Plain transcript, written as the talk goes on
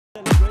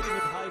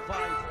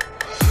five.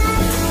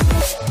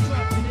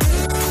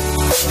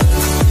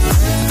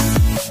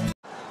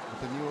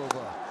 The new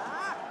over,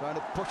 trying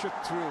to push it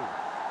through,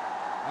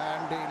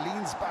 and he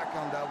leans back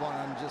on that one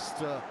and just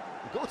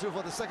go through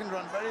for the second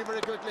run very,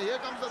 very quickly. Here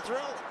comes the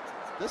throw.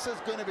 This is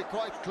going to be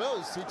quite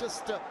close. He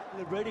just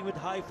Celebrating with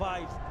high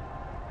fives.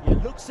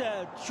 It looks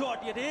short.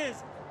 It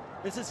is.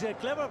 This is a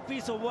clever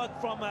piece of work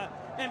from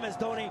MS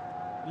Dhoni,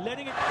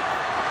 letting it.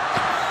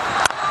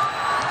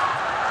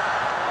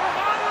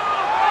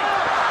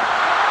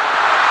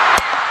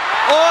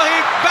 Oh,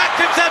 he backed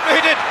himself to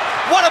hit it.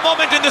 What a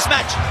moment in this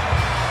match.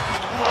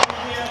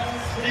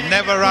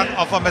 Never run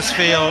off a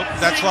misfield.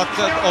 That's what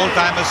the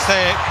old-timers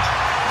say.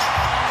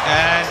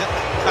 And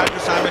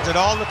Symonds had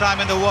all the time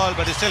in the world,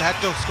 but he still had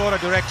to score a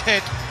direct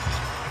hit.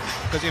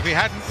 Because if he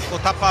hadn't,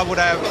 Uthappa would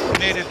have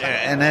made it.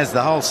 And as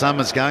the whole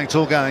summer's going, it's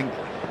all going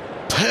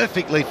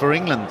perfectly for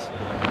England. The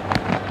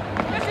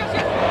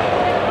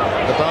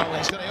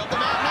bowling's going to help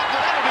them out.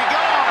 That'll be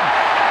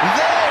gone.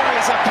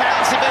 There is a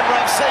pounce if ever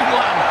I've seen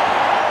one.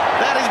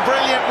 That is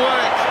brilliant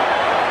work.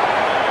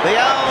 The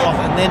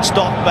old And then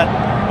stop, but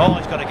oh,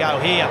 he's got to go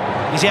here.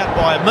 He's out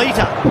by a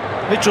metre.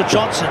 Mitchell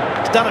Johnson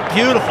has done it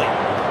beautifully.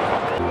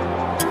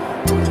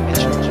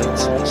 Mitchell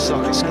Johnson, his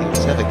soccer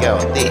skills have a go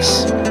at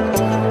this.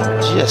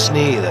 Just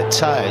near the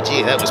toe.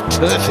 Gee, that was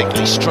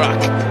perfectly struck.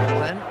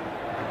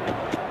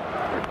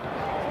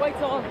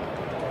 Waits on.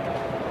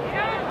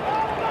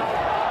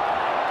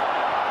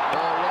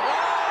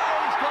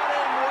 he's got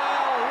him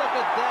well. Look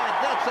at that.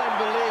 That's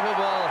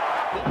unbelievable.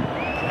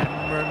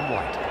 Cameron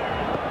White.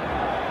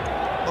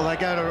 Well, they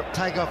go to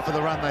take off for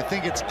the run. They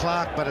think it's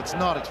Clark, but it's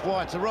not. It's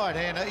White. It's a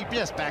right-hander. He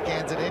just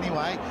backhands it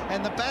anyway.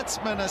 And the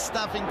batsmen are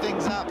stuffing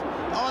things up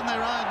on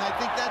their own. They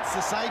think that's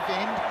the safe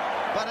end,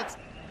 but it's...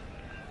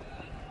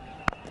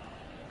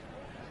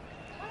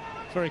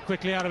 Very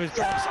quickly out of his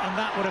drops, and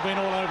that would have been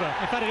all over.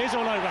 In fact, it is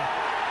all over.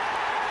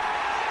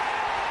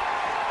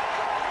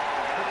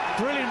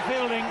 Brilliant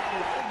fielding.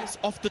 It's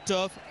off the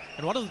turf,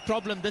 and one of the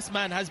problems this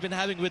man has been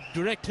having with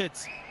direct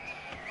hits.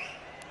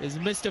 He's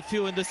missed a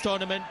few in this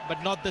tournament,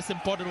 but not this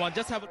important one.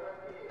 Just have a...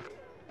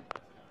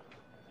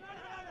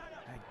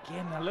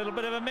 Again, a little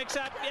bit of a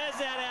mix-up. Yes,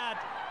 that out.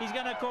 He's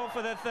going to call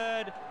for the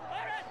third,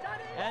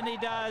 and he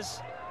does.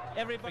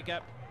 Every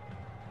pickup.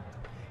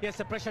 Yes,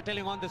 the pressure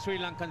telling on the Sri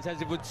Lankans, as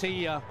you would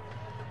see.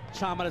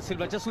 Shamara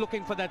Silva just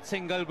looking for that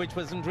single, which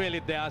wasn't really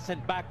there,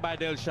 sent back by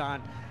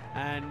Dilshan,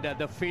 and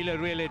the fielder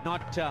really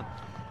not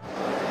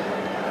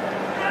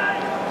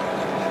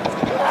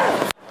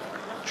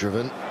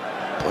driven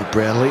by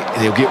Brownlee.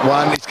 He'll get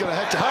one. He's going to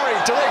have to hurry.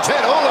 Direct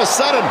hit. All of a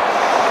sudden,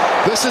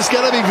 this is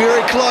going to be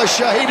very close.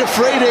 Shahid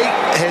Afridi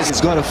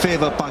has got to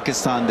favour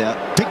Pakistan there.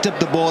 Picked up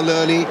the ball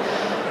early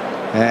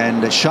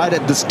and shot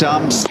at the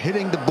stumps,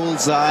 hitting the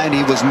bullseye, and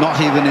he was not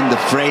even in the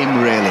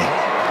frame, really.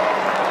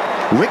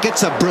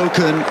 Wickets are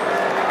broken.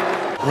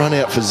 Run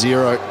out for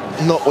zero.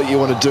 Not what you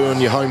want to do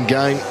in your home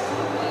game.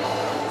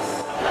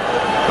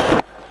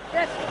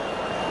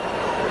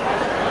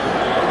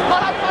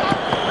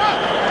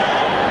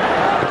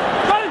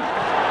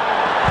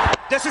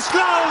 This is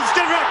close,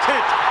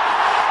 directed.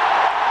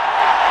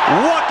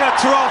 What a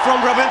throw from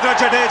Ravindra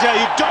Jadeja.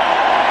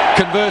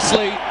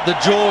 Conversely, the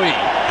joy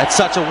at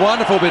such a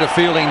wonderful bit of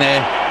fielding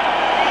there.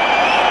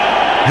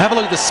 Have a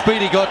look at the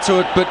speed he got to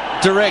it, but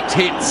direct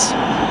hits.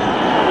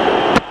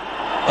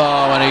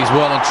 Oh, and he's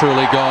well and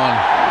truly gone.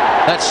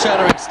 That's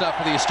shattering stuff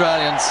for the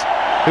Australians,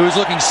 who was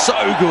looking so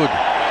good.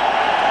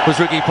 Was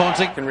Ricky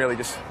Ponting. You can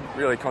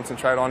really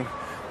concentrate on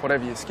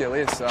whatever your skill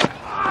is. So.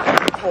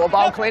 Oh,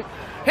 bowl Clint.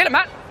 Hit it,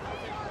 Matt.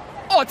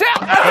 Oh, it's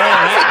out. Oh,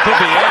 that could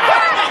be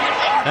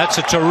out. That's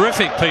a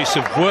terrific piece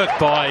of work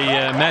by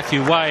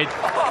Matthew Wade.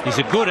 He's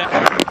a good...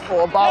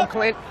 Oh, bowl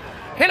Clint.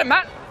 Hit it,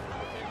 Matt.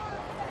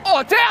 Oh,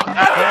 it's out. Oh,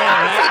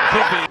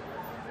 that could be...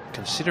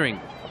 Considering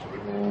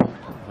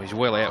he's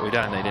well out, we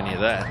don't need any of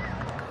that.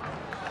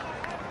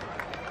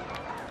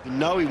 You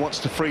know he wants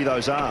to free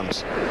those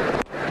arms.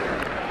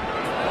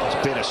 It's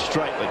better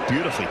straight, but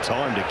beautifully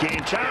timed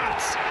again.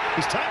 Chance.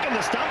 He's taken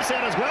the stumps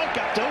out as well,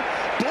 Guptill.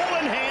 Ball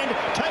in hand,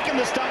 taken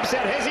the stumps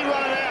out. Has he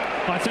run it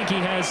out? I think he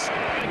has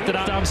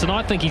the stumps, and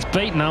I think he's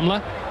beaten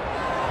Imlach.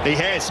 He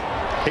has.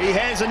 He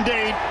has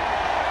indeed.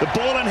 The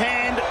ball in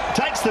hand,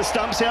 takes the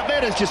stumps out.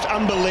 That is just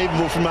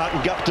unbelievable from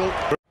Martin Guptill.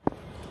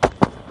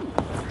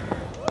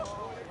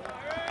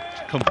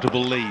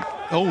 Comfortable lead.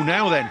 Oh,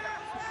 now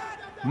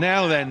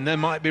then, there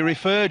might be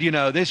referred, you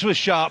know. This was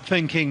sharp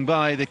thinking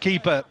by the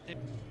keeper.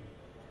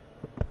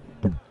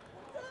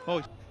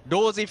 Oh,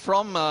 dozy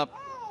from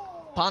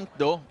punt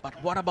though, but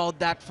what about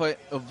that for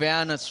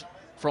awareness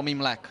from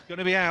Imlach? Going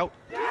to be out.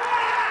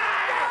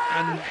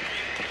 And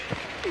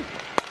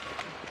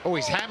oh,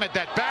 he's hammered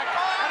that back,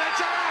 and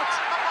it's out!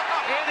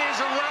 It is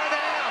run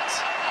out!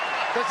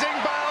 The zing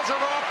bales are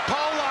off.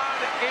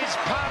 Pollard is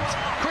pumped.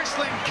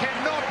 Quisling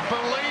cannot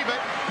believe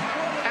it.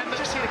 And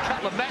just hit a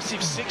couple of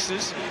massive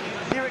sixes.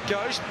 Here it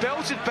goes,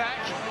 belted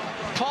back.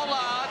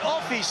 Pollard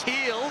off his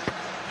heel,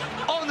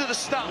 onto the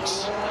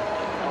stumps.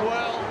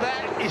 Well,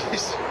 that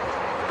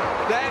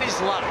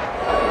is luck.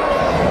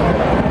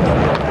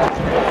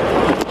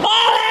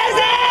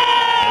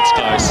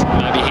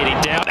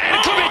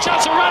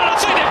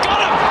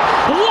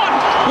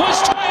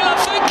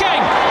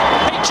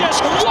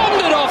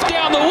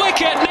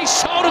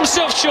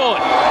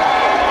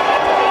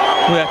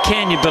 Well,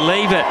 can you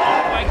believe it?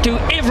 To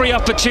every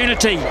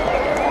opportunity.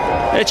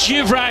 It's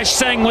Yuvraj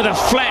Singh with a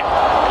flat,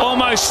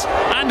 almost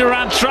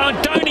underarm throw, and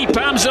Dhoni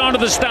palms it onto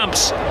the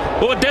stumps.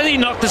 Or did he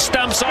knock the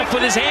stumps off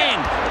with his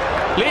hand?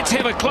 Let's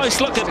have a close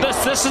look at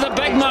this. This is a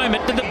big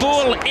moment. Did the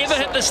ball ever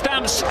hit the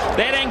stumps?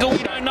 That angle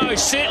we don't know.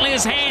 Certainly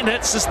his hand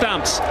hits the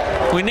stumps.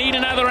 We need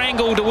another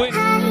angle to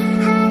work.